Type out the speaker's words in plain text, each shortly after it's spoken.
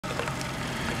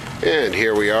And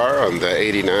here we are on the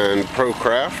 89 Pro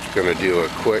Craft. Going to do a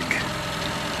quick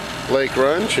lake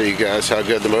run, show you guys how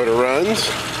good the motor runs.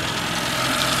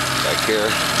 Back here,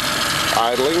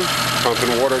 idling,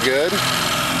 pumping water good.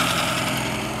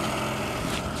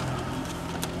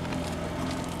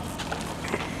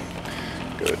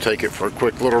 Going to take it for a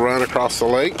quick little run across the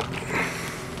lake.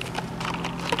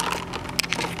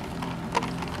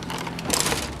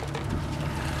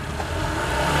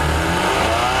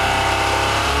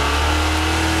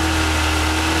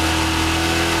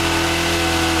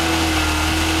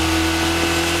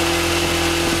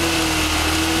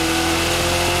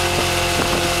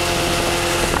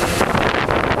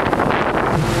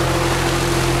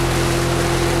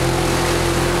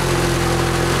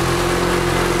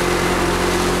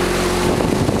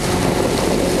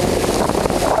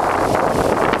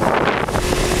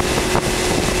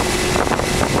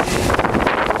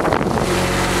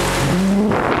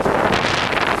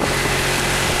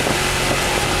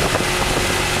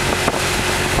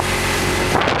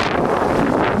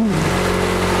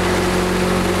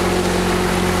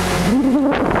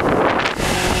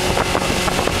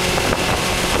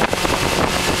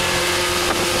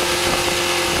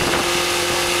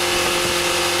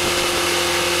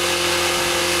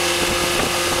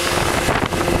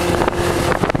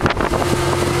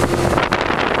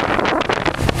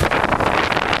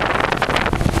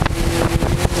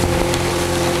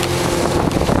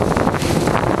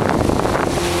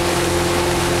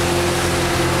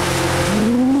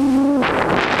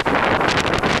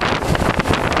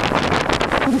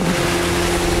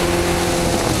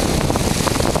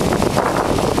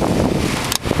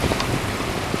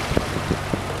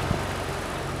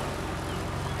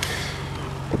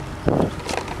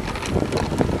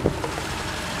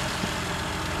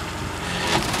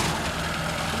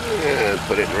 And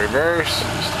put it in reverse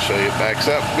just to show you it backs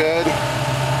up good.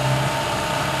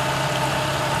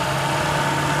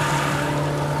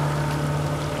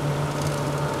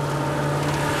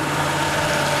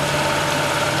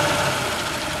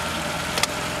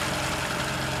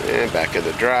 And back in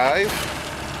the drive.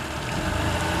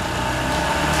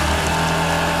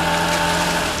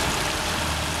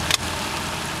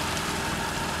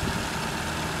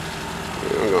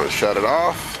 And I'm going to shut it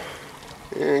off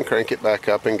and crank it back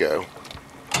up and go.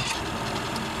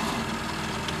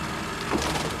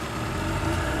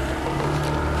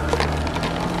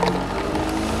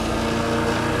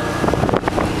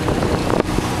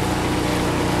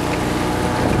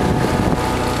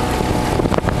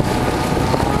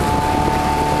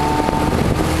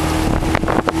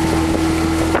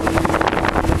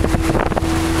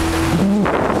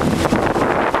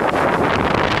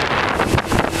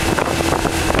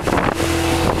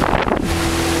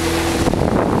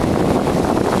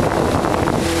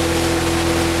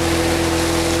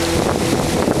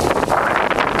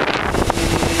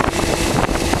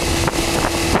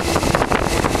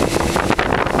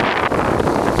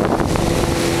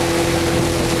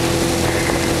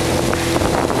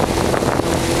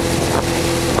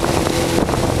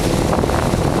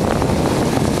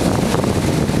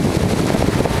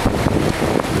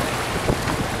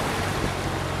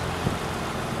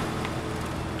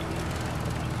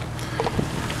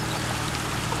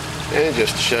 And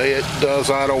just to show you, it does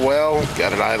idle well.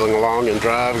 Got it idling along in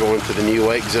drive, going to the new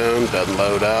wake zone, doesn't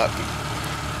load up.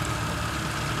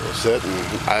 We'll sit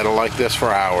and idle like this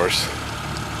for hours.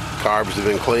 Carbs have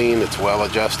been clean, it's well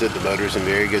adjusted, the motor's in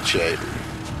very good shape.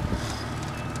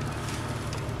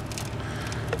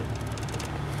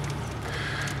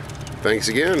 Thanks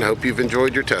again, hope you've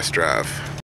enjoyed your test drive.